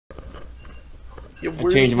Yeah,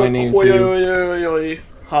 I changed my name too.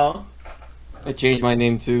 Huh? I changed my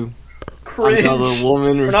name too. Cringe. I'm now the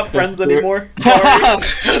woman. We're not friends anymore.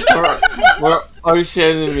 Sorry. we're arch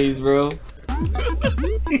enemies, bro.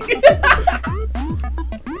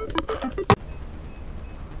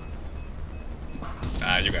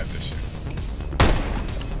 Ah, you got this shit.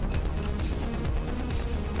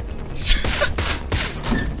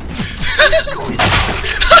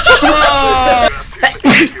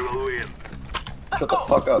 Shut the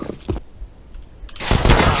fuck up.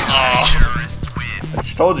 Oh. I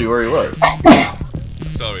just told you where he was.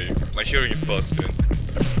 Sorry, my hearing is busted.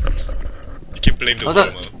 You can blame the What's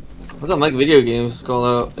that? woman. What's that Mike Video Games call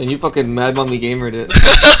out? And you fucking Mad Mommy Gamered it.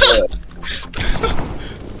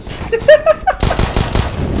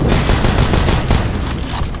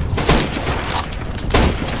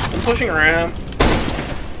 I'm pushing ramp.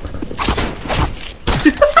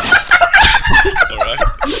 Alright.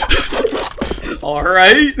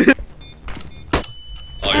 Alright.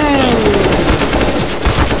 Oh,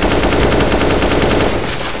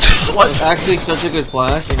 you're It's actually such a good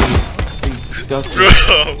flash, and he's just. Bro,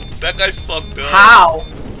 that guy fucked up. How?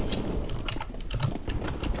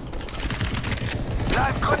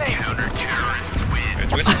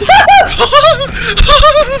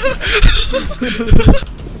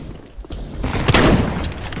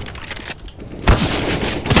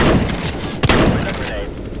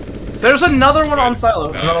 There's another one on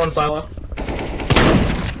silo. Nice. Another one silo.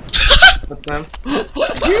 That's him.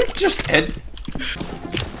 Did you just head?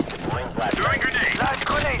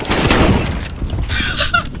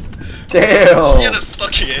 Damn! He had a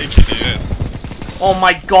fucking egg in the end. Oh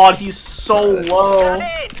my god, he's so low.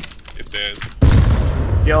 It's dead.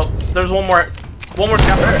 Yo, there's one more. One more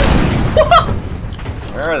scaffold.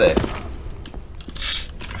 Where are they?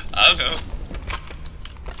 I don't know.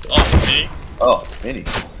 Oh, me? Oh, mini.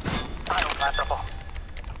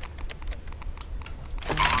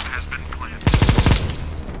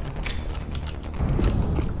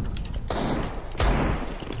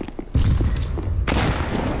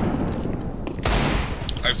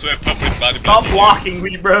 I swear purple is bad. Stop blocking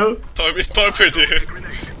me, bro. Purple is purple, dude.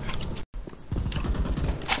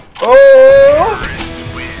 Oh!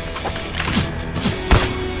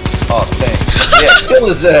 Oh, thanks. Yeah, kill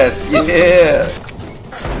his ass. Yeah.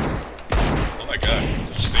 Oh my god.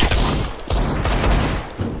 Just say that.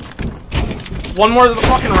 One more to the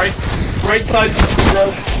fucking right. Right side.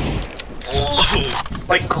 Bro. Oh!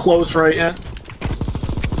 Like close right, yeah.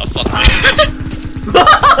 Oh, fuck me.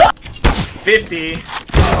 50.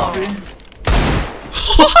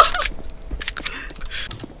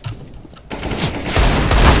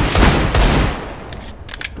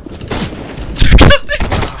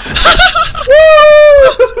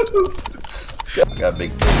 Got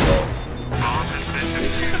big balls.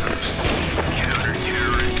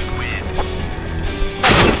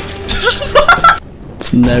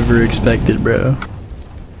 It's never expected, bro.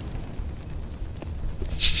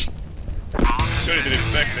 Sure you didn't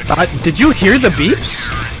expect it. Did you hear the beeps?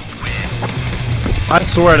 I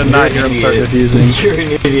swear I did not hear him start diffusing. You're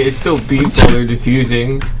an idiot. It still beeps while they're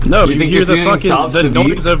diffusing. No, You you think hear the diffusing stops fucking the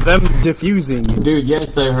noise beeps? of them diffusing. Dude,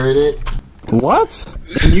 yes, I heard it. What?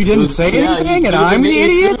 And you didn't say anything, and I'm the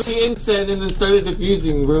idiot? The instant and then started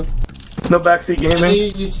diffusing, bro. No backseat And then gaming.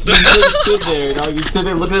 you just stood there, dog. You stood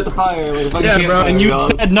there looking at the fire like a fucking Yeah, bro, campfire, and you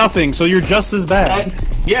dog. said nothing, so you're just as bad.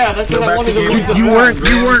 Yeah, that's what I wanted to backseat look at the You fire, bro.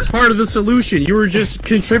 you weren't part of the solution. You were just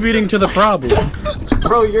contributing to the problem.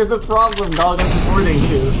 Bro, you're the problem, dog. I'm supporting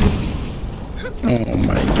you. Oh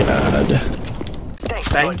my god.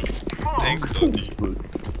 Thank you. Thanks, buddy.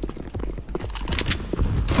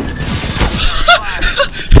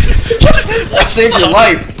 I saved your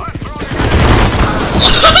life!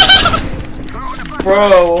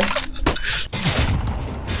 Bro.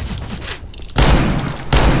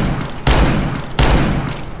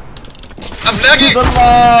 I'm lagging! The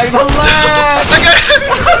lag! The lag! I got it!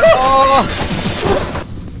 Oh.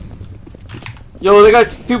 Yo, they got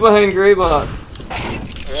two behind gray box.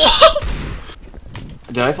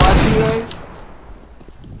 Did I flash you guys?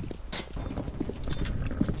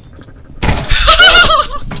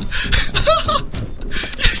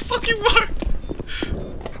 It fucking worked!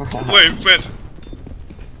 Wait, vent.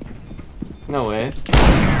 No way.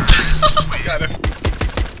 Got him.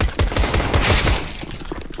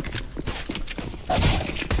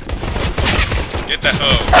 Get that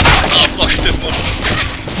hoe. Oh fuck, this one.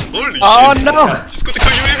 Holy Oh shit. no! He's got to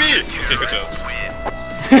call UAV! Okay, good job.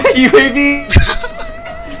 UAV!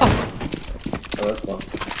 Oh, that's fun.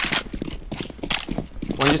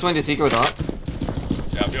 One just went to secret top.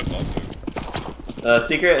 Yeah, we have not to.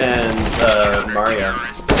 Secret and Mario.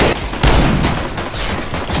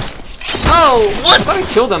 No! What? I thought I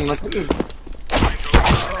killed him. Like, What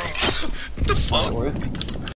the fuck? worth.